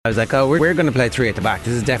I was like, oh, we're going to play three at the back.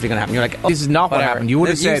 This is definitely going to happen. You're like, oh, this is not what happened. You would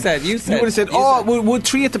have said, would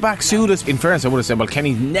three at the back suit us? In fairness, I would have said, well,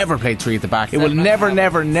 Kenny's never played three at the back. It will never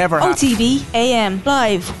happen. OTB AM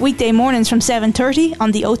live weekday mornings from 7:30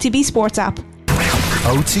 on the OTB Sports app.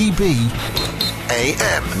 OTB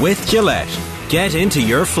AM with Gillette. Get into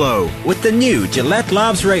your flow with the new Gillette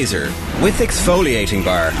Labs Razor with exfoliating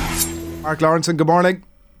bar. Mark Lawrenson, good morning.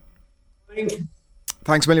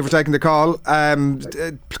 Thanks a million for taking the call. I'm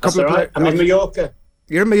in Mallorca.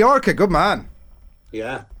 You're in Mallorca, good man.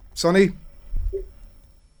 Yeah. Sunny?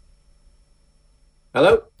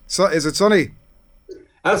 Hello? So, is it sunny?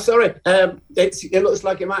 Oh, sorry. It looks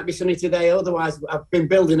like it might be sunny today. Otherwise, I've been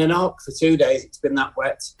building an ark for 2 days. It's been that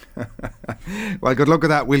wet. Well, good luck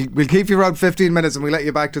with that. We'll keep you around 15 minutes and we'll let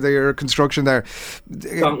you back to your construction there.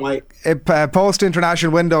 Can't wait.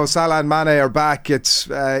 Post-international window, Salah and Mane are back. It's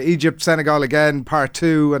Egypt, Senegal again, part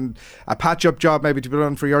 2, and a patch-up job maybe to be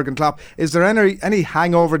done for Jurgen Klopp. Is there any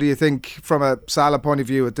hangover, do you think, from a Salah point of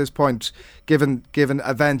view at this point, given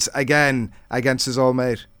events again against his old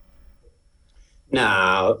mate?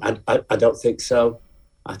 No, I don't think so.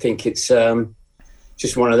 I think it's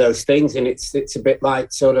just one of those things, and it's a bit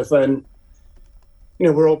like sort of,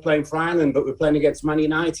 we're all playing for Ireland, but we're playing against Man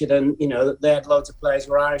United, and they had loads of players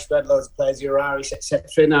who were Irish, we had loads of players who were Irish,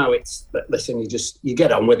 etc. Now listen, you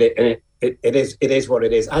get on with it, and it is what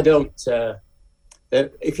it is. I don't.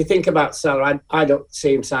 If you think about Salah, I don't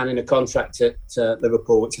see him signing a contract at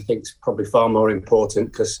Liverpool, which I think is probably far more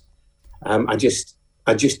important because I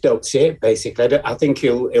just don't see it, basically. I think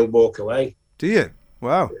he'll walk away. Do you?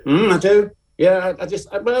 Wow. I do. Yeah, they're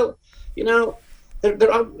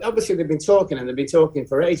obviously they've been talking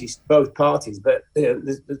for ages, both parties, but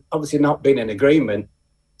there's obviously not been an agreement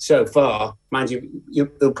so far. Mind you,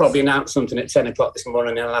 they'll probably announce something at 10 o'clock this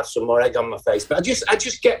morning and I'll have some more egg on my face. But I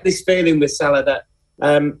just get this feeling with Salah that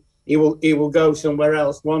he will go somewhere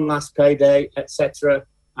else, one last payday, etc.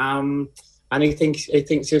 And he thinks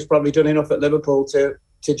he's probably done enough at Liverpool to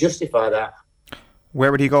justify that.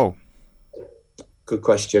 Where would he go? Good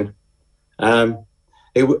question. Who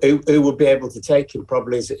would be able to take him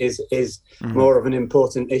probably is more of an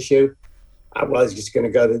important issue. Well, he's just going to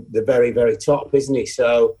go to the very, very top, isn't he?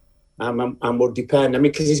 So, and would depend. I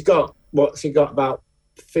mean, because he's got about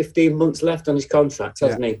 15 months left on his contract,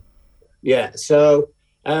 hasn't he? Yeah. So,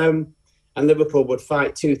 and Liverpool would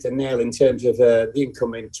fight tooth and nail in terms of the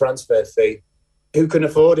incoming transfer fee. Who can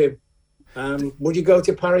afford him? Would you go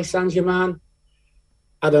to Paris Saint-Germain?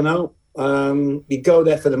 I don't know. You go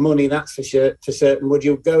there for the money, that's for certain. Would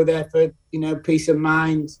you go there for peace of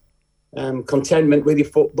mind, contentment with your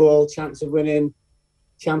football, chance of winning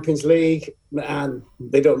Champions League? And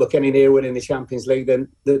they don't look any near winning the Champions League than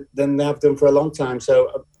they have done for a long time.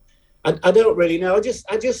 So I don't really know.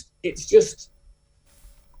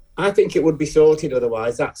 I think it would be sorted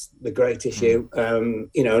otherwise. That's the great issue.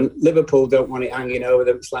 Liverpool don't want it hanging over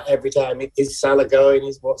them. It's like every time, is Salah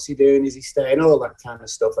going? What's he doing? Is he staying? All that kind of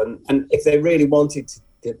stuff. And if they really wanted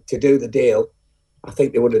to do the deal, I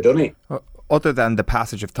think they would have done it. Other than the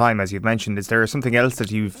passage of time, as you've mentioned, is there something else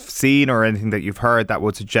that you've seen or anything that you've heard that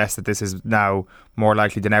would suggest that this is now more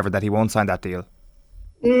likely than ever that he won't sign that deal?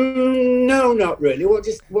 No, not really. Well,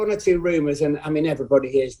 just one or two rumours. And I mean,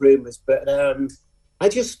 everybody hears rumours, but I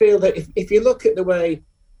just feel that if you look at the way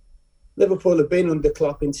Liverpool have been under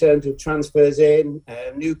Klopp in terms of transfers in,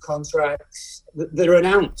 new contracts, they're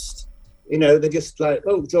announced. They're just like,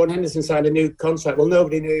 oh, Jordan Henderson signed a new contract. Well,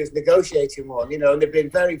 nobody knew he was negotiating one, and they've been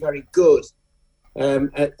very, very good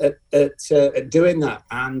at doing that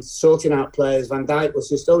and sorting out players. Van Dijk was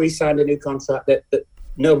just, he signed a new contract that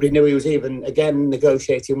nobody knew he was even, again,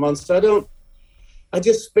 negotiating one. So I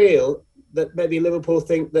just feel that maybe Liverpool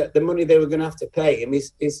think that the money they were going to have to pay him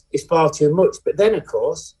is far too much. But then, of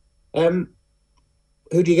course, who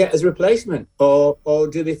do you get as replacement? Or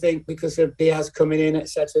do they think because of Diaz coming in,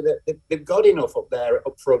 etc., that they've got enough up there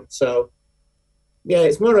up front? So, yeah,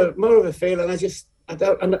 it's more of a feeling. I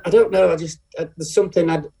don't know. There's something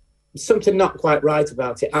not quite right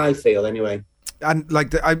about it, I feel, anyway. And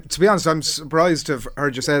to be honest, I'm surprised to have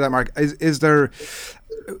heard you say that, Mark. Is there,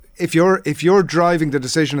 if you're driving the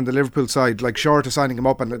decision on the Liverpool side, like short of signing him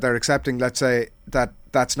up and they're accepting, let's say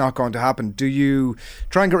that's not going to happen, do you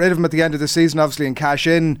try and get rid of him at the end of the season, obviously, and cash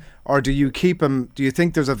in, or do you keep him? Do you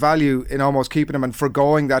think there's a value in almost keeping him and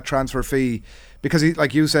forgoing that transfer fee? Because he,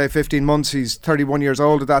 like you say, 15 months, he's 31 years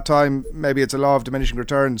old at that time. Maybe it's a law of diminishing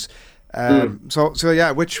returns. So yeah,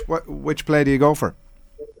 which play do you go for?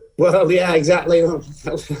 Well, yeah, exactly. I'll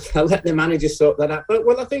let the manager sort that out.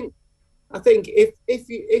 But I think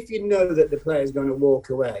if you know that the player's going to walk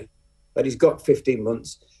away, but he's got 15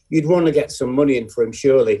 months, you'd want to get some money in for him,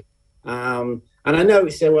 surely. And I know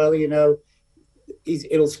you say, well, you know,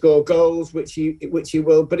 he'll score goals, which he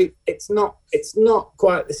will, but it's not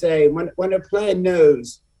quite the same. When a player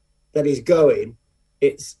knows that he's going,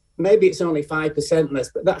 maybe it's only 5%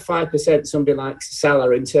 less, but that 5% somebody like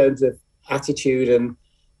Salah in terms of attitude and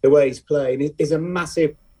the way he's playing is a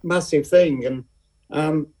massive, massive thing.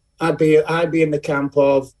 And I'd be in the camp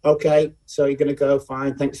of, okay, so you're going to go,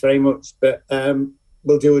 fine, thanks very much, but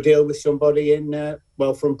we'll do a deal with somebody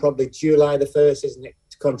from probably July the 1st, isn't it?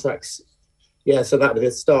 Contracts. Yeah, so that was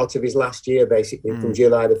the start of his last year, basically, from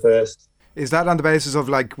July the 1st. Is that on the basis of,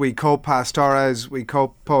 like, we cope past Torres, we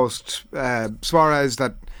cope post Suarez,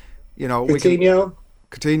 that, you know... Coutinho,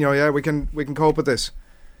 yeah, we can cope with this?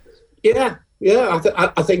 Yeah,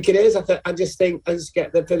 I think it is. I just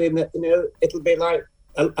get the feeling that, you know, it'll be like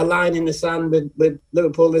a line in the sand with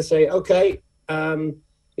Liverpool. They say, okay, you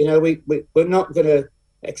know, we're not going to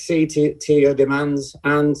accede to your demands,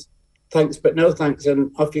 and thanks but no thanks,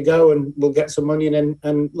 and off you go, and we'll get some money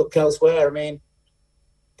and look elsewhere. I mean,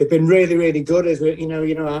 they've been really, really good. As we, you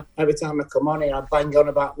know, every time I come on here, I bang on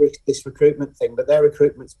about this recruitment thing, but their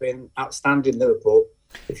recruitment's been outstanding, Liverpool,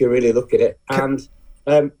 if you really look at it. And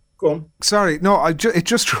go on. Sorry, no, it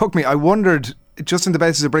just struck me. I wondered, just on the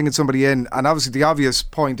basis of bringing somebody in, and obviously the obvious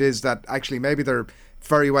point is that actually maybe they're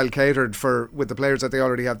very well catered for with the players that they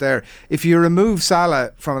already have there. If you remove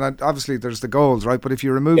Salah from it, obviously there's the goals, right? But if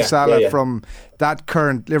you remove Salah from that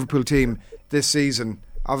current Liverpool team this season,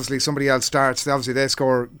 obviously somebody else starts. Obviously they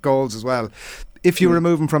score goals as well. If you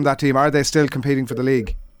remove them from that team, are they still competing for the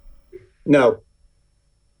league? No,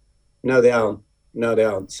 they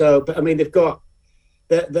aren't. So, but I mean, they've got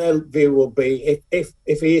their view will be if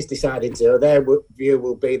he is deciding to, their view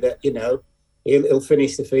will be that, you know, he'll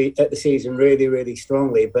finish the season really, really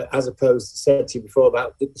strongly. But as opposed to said to you before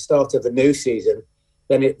about the start of the new season,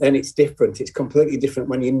 then it's different. It's completely different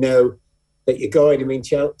when you know that you're going. I mean,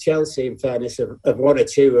 Chelsea, in fairness, of one or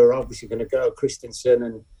two who are obviously going to go, Christensen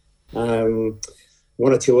and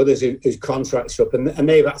one or two others whose contracts are up, and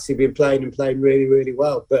they've actually been playing really, really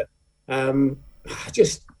well. But it's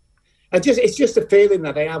just a feeling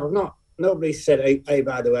that I have. Nobody said, hey,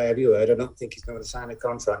 by the way, have you heard? I don't think he's going to sign a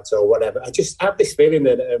contract or whatever. I just have this feeling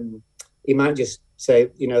that he might just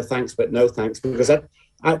say, you know, thanks, but no thanks. Because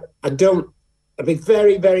I'd be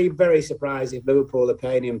very, very, very surprised if Liverpool are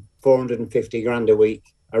paying him 450 grand a week.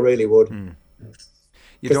 I really would.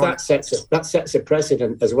 Because that sets a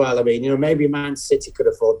precedent as well. I mean, you know, maybe Man City could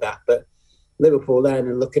afford that, but Liverpool then,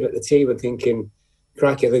 and looking at the team and thinking,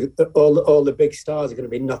 crikey, all the big stars are going to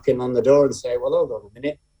be knocking on the door and say, well, hold on a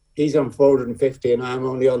minute. He's on 450 and I'm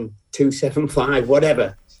only on 275,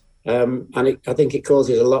 whatever. I think it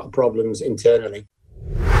causes a lot of problems internally.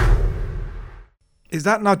 Is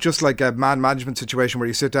that not just like a man management situation where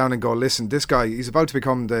you sit down and go, listen, this guy, he's about to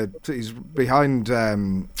become he's behind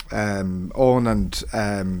Owen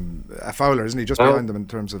and Fowler, isn't he? Just behind them in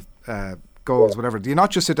terms of goals, whatever. Do you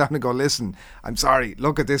not just sit down and go, listen, I'm sorry,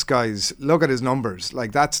 look at his numbers.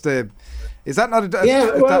 Like is that not at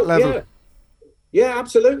that level? Yeah,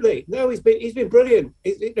 absolutely. No, he's been brilliant.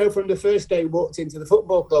 You know, from the first day he walked into the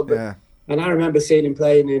football club, and I remember seeing him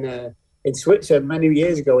playing in Switzerland many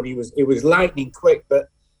years ago, and he was lightning quick, but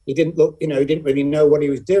he didn't look. You know, he didn't really know what he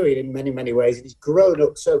was doing in many, many ways, and he's grown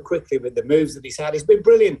up so quickly with the moves that he's had. He's been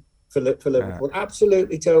brilliant for Liverpool.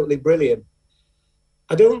 Absolutely, totally brilliant.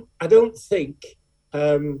 I don't think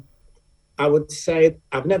I would say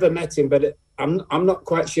I've never met him, but I'm not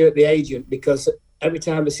quite sure at the agent, because every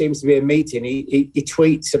time there seems to be a meeting, he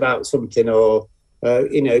tweets about something or,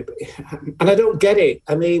 you know, and I don't get it.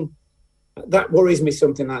 I mean, that worries me,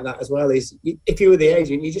 something like that as well, is if you were the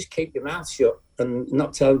agent, you just keep your mouth shut and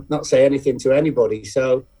not say anything to anybody.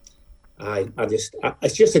 So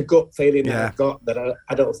it's just a gut feeling that I've got that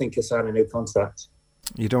I don't think he'll sign a new contract.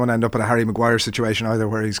 You don't want to end up in a Harry Maguire situation either,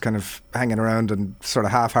 where he's kind of hanging around and sort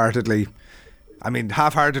of half-heartedly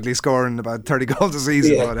scoring about 30 goals a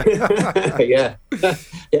season. Yeah.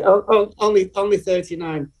 Only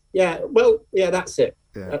 39. Yeah, well, yeah, that's it.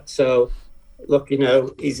 Yeah. So, look, you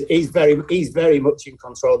know, he's very much in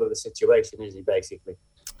control of the situation, is he, basically?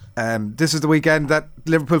 This is the weekend that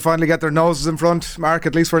Liverpool finally get their noses in front, Mark,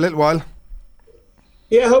 at least for a little while.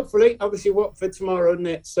 Yeah, hopefully. Obviously, Watford tomorrow, isn't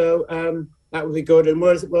it? So that would be good. And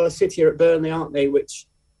we're City are at Burnley, aren't they? Which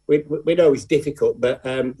we know is difficult, but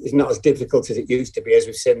it's not as difficult as it used to be, as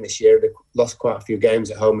we've seen this year. They've lost quite a few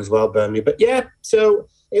games at home as well, Burnley. But yeah, so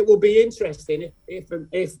it will be interesting if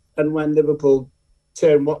and when Liverpool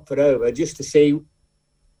turn Watford over, just to see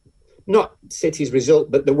not City's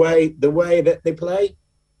result, but the way that they play.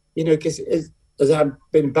 You know, because as I've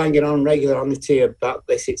been banging on regular on the tee about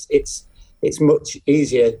this, it's much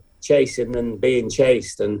easier chasing than being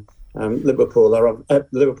chased, and Liverpool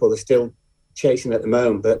are still chasing at the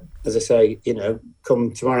moment. But as I say,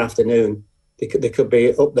 come tomorrow afternoon, they could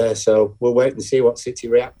be up there. So we'll wait and see what City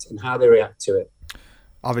react and how they react to it.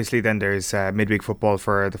 Obviously, then there's midweek football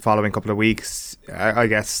for the following couple of weeks. I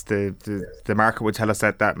guess the market would tell us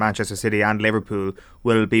that Manchester City and Liverpool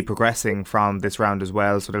will be progressing from this round as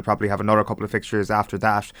well, so they'll probably have another couple of fixtures after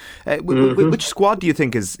that. Which squad do you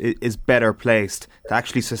think is better placed to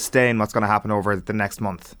actually sustain what's going to happen over the next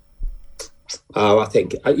month? Oh, I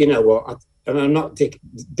think, you know what, and I'm not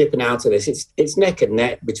dipping out of this, it's neck and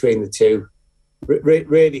neck between the two.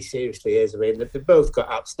 Really seriously is. I mean, they've both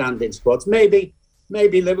got outstanding squads. Maybe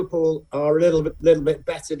Liverpool are a little bit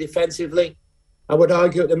better defensively, I would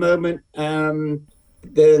argue at the moment.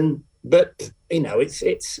 But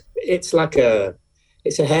it's like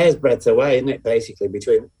it's a hair's breadth away, isn't it? Basically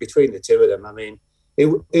between the two of them. I mean,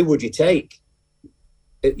 who would you take?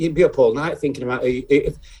 You'd be up all night thinking about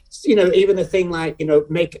if even a thing like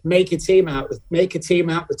make a team out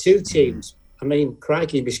the two teams. I mean,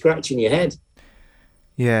 crikey, you'd be scratching your head.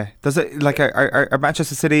 Yeah, does it are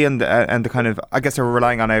Manchester City and the kind of, I guess they're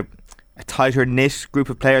relying on a tighter knit group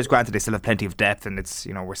of players. Granted, they still have plenty of depth, and it's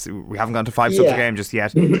we haven't gone to 5 subs a game just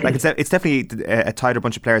yet. Like it's definitely a tighter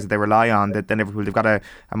bunch of players that they rely on than Liverpool. They've got a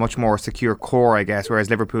much more secure core, I guess.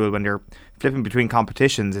 Whereas Liverpool, when they're flipping between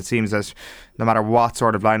competitions, it seems that no matter what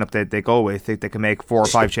sort of lineup they go with, they can make 4 or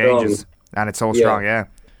 5 changes, and it's so strong.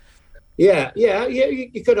 Yeah,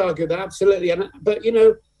 you could argue that absolutely, but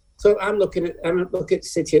So I'm looking at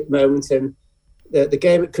City at the moment, and the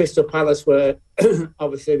game at Crystal Palace, where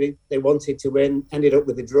obviously they wanted to win, ended up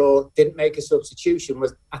with a draw, didn't make a substitution.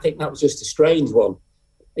 I think that was just a strange one,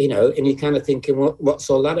 and you're kind of thinking, what's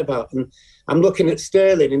all that about? And I'm looking at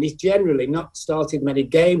Sterling, and he's generally not started many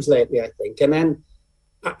games lately, I think. And then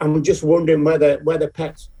I'm just wondering whether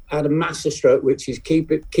Pep's had a master stroke, which is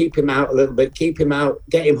keep him out a little bit, keep him out,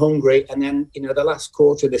 get him hungry, and then the last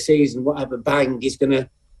quarter of the season, whatever, bang, he's going to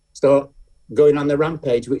start going on the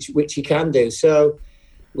rampage, which he can do. So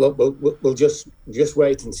look, we'll just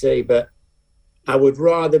wait and see. But I would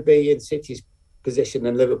rather be in City's position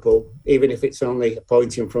than Liverpool, even if it's only a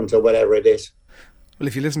point in front or whatever it is. Well,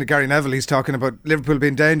 if you listen to Gary Neville, he's talking about Liverpool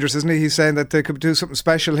being dangerous, isn't he? He's saying that they could do something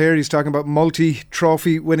special here. He's talking about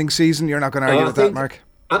multi-trophy winning season. You're not going to argue with that, Mark?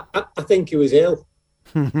 I think he was ill.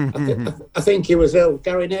 I think he was ill.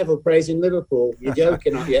 Gary Neville praising Liverpool. You're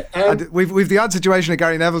joking, aren't you? And we've the odd situation of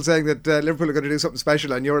Gary Neville saying that Liverpool are going to do something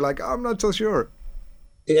special, and you're like, I'm not so sure.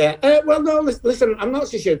 Yeah. Well, no. Listen, I'm not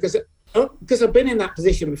so sure because I've been in that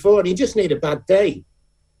position before, and you just need a bad day.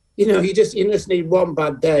 You just need one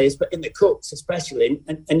bad day, but in the cups especially,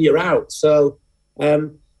 and you're out. So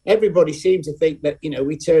everybody seems to think that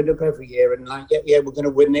we turned up every year and like, yeah, we're going to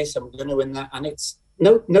win this and we're going to win that, and it's.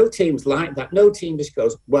 No team's like that. No team just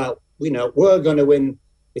goes, well, we're going to win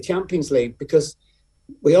the Champions League, because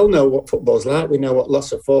we all know what football's like. We know what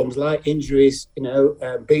loss of form's like, injuries,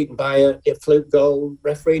 beaten by a fluke goal,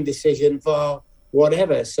 refereeing decision, VAR,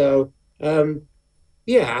 whatever. So, I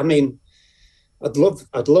mean, I'd love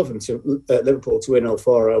them to Liverpool to win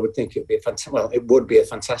 04. I would think it would be a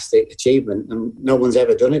fantastic achievement, and no one's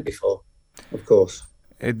ever done it before, of course.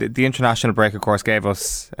 The international break, of course, gave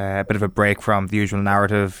us a bit of a break from the usual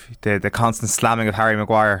narrative. The constant slamming of Harry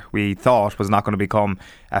Maguire, we thought, was not going to become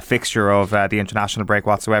a fixture of the international break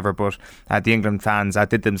whatsoever, but the England fans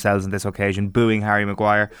outdid themselves on this occasion, booing Harry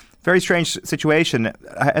Maguire. Very strange situation.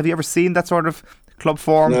 Have you ever seen that sort of club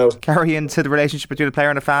form carry into the relationship between a player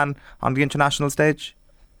and a fan on the international stage?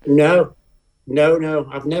 No.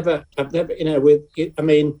 I've never. I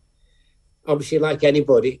mean, obviously, like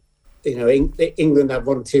anybody, England have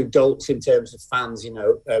 1 or 2 dolts in terms of fans,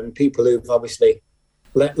 people who've obviously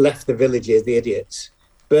left the villages, the idiots.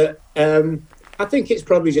 But I think it's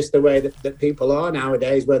probably just the way that people are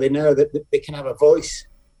nowadays, where they know that they can have a voice.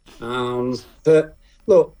 But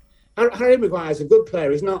look, Harry Maguire's a good player.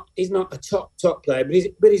 He's not a top player,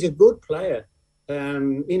 but he's a good player.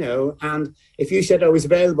 And if you said he's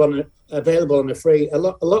available on a free, a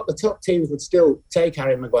lot of the top teams would still take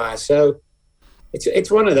Harry Maguire. So.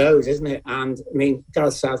 It's one of those, isn't it? And I mean,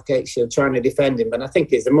 Gareth Southgate's trying to defend him, but I think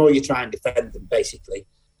the more you try and defend them, basically,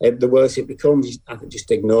 the worse it becomes. I think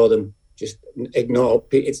just ignore them. Just ignore.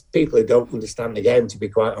 It's people who don't understand the game, to be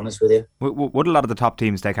quite honest with you. Would a lot of the top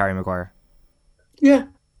teams take Harry Maguire? Yeah,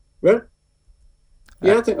 well,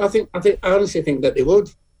 yeah. I honestly think that they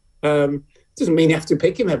would. Doesn't mean you have to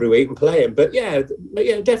pick him every week and play him, but yeah,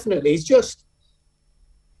 definitely. He's just.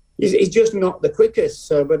 he's just not the quickest.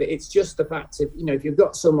 So, but it's just the fact that, you know, if you've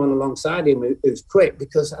got someone alongside him who's quick,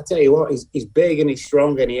 because I tell you what, he's big and he's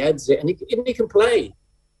strong and he heads it and he can play.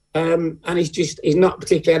 And he's not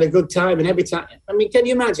particularly had a good time. And every time, I mean, can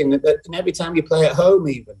you imagine that every time you play at home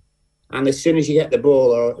even, and as soon as you get the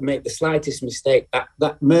ball or make the slightest mistake,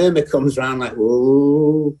 that murmur comes round like,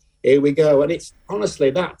 "Ooh, here we go." And it's honestly,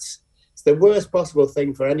 it's the worst possible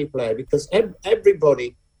thing for any player, because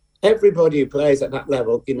everybody who plays at that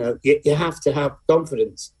level, you know, you have to have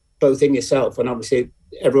confidence both in yourself and obviously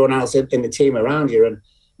everyone else in the team around you. And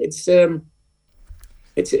it's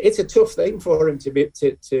a tough thing for him to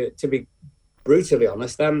be brutally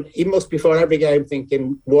honest. And he must be before every game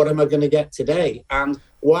thinking, what am I going to get today? And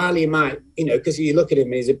while he might, you know, because you look at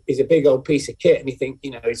him, he's a big old piece of kit, and you think,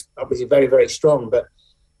 you know, he's obviously very, very strong, but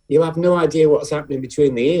you have no idea what's happening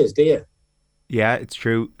between the ears, do you? Yeah, it's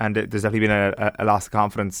true, and there's definitely been a loss of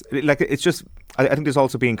confidence. Like, it's just, I think there's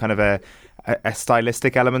also been kind of a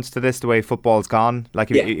stylistic element to this, the way football's gone.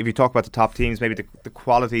 Like, if you talk about the top teams, maybe the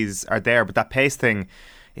qualities are there, but that pace thing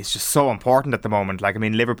is just so important at the moment. Like, I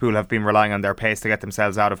mean, Liverpool have been relying on their pace to get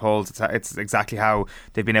themselves out of holes. It's exactly how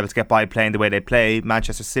they've been able to get by playing the way they play.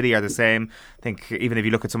 Manchester City are the same. I think even if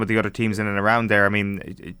you look at some of the other teams in and around there, I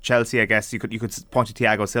mean, Chelsea, I guess you could point to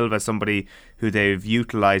Thiago Silva as somebody who they've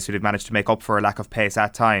utilised, who they've managed to make up for a lack of pace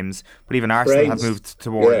at times. But even Arsenal have moved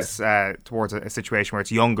towards a situation where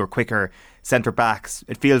it's younger, quicker centre backs.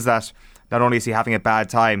 It feels that not only is he having a bad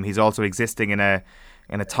time, he's also existing in a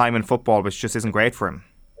time in football which just isn't great for him.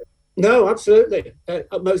 No, absolutely,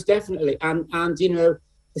 most definitely, and you know,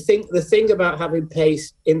 the thing about having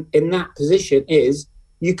pace in that position is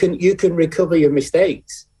you can recover your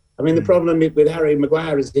mistakes. I mean, the problem with Harry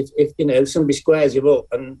Maguire is if you know, somebody squares him up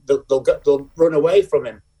and they'll run away from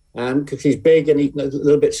him because he's big and he's a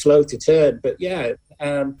little bit slow to turn. But yeah,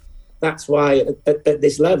 that's why at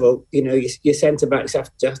this level, you know, your centre backs have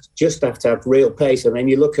to have real pace. I mean,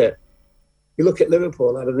 you look at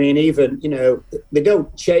Liverpool, I mean, even, you know, they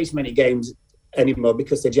don't chase many games anymore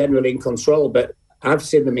because they're generally in control. But I've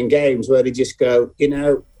seen them in games where they just go, you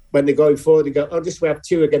know, when they're going forward, they go, oh, we have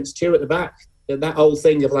 2 against 2 at the back. And that whole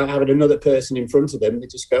thing of like having another person in front of them, they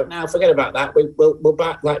just go, no, forget about that. We'll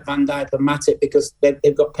back like Van Dijk and Matip because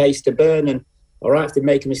they've got pace to burn. And all right, if they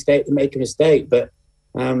make a mistake, they make a mistake. But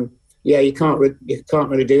yeah, you can't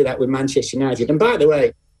really do that with Manchester United. And by the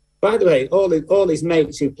way, all his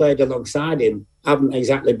mates who played alongside him haven't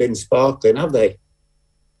exactly been sparkling, have they?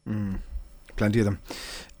 Plenty of them.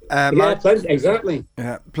 Yeah, plenty, exactly.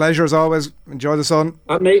 Yeah, pleasure as always. Enjoy the sun.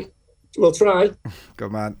 And me. We'll try.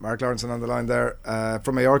 Good man. Mark Lawrenson on the line there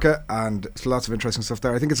from Mallorca, and it's lots of interesting stuff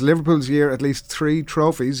there. I think it's Liverpool's year, at least 3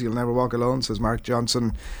 trophies. You'll never walk alone, says Mark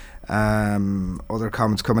Johnson. Other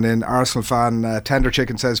comments coming in. Arsenal fan Tender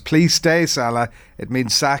Chicken says, please stay, Salah. It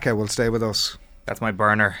means Saka will stay with us. That's my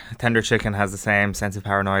burner. Tender Chicken has the same sense of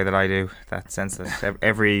paranoia that I do. That sense that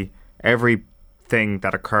every thing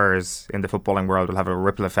that occurs in the footballing world will have a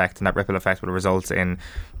ripple effect, and that ripple effect will result in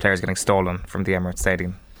players getting stolen from the Emirates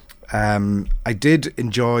Stadium. I did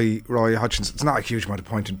enjoy Roy Hodgson. It's not a huge amount of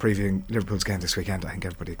point in previewing Liverpool's game this weekend. I think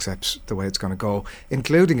everybody accepts the way it's going to go,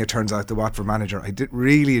 including, it turns out, the Watford manager. I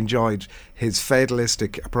really enjoyed his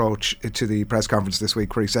fatalistic approach to the press conference this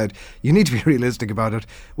week, where he said, you need to be realistic about it.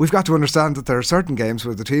 We've got to understand that there are certain games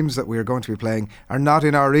where the teams that we are going to be playing are not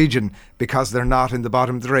in our region because they're not in the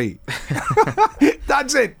bottom 3.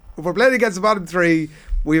 That's it. If we're playing against the bottom 3,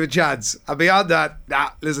 we have a chance. And beyond that,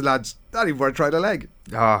 listen lads, not even worth trying a leg.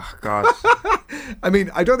 Oh God. I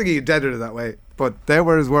mean, I don't think he intended it that way, but there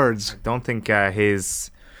were his words. I don't think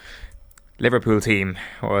his Liverpool team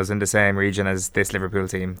was in the same region as this Liverpool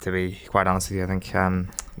team, to be quite honest with you. I think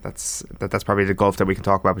that's probably the gulf that we can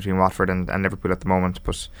talk about between Watford and Liverpool at the moment,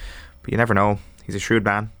 but you never know. He's a shrewd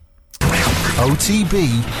man. OTB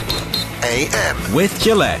AM with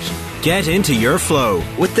Gillette. Get into your flow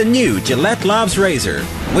with the new Gillette Labs Razor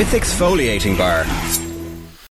with exfoliating bar.